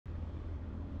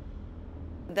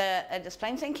The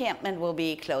Desplaines encampment will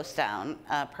be closed down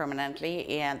permanently,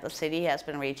 and the city has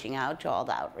been reaching out to all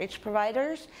the outreach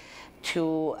providers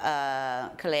to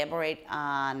collaborate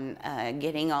on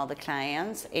getting all the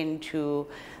clients into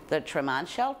the Tremont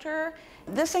shelter.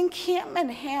 This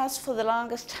encampment has for the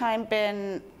longest time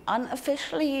been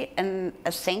unofficially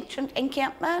a sanctioned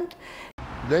encampment.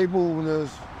 They moving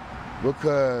us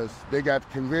because they got the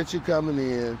convention coming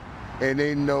in, and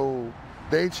they know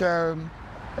they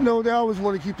always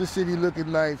want to keep the city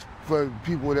looking nice for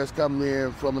people that's coming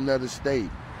in from another state.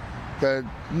 Because,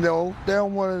 they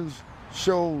don't want to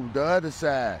show the other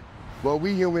side, but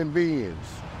we human beings.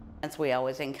 We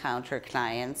always encounter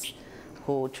clients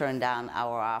who turn down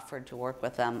our offer to work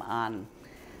with them on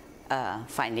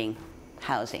finding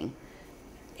housing,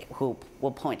 who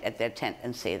will point at their tent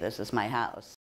and say, "This is my house."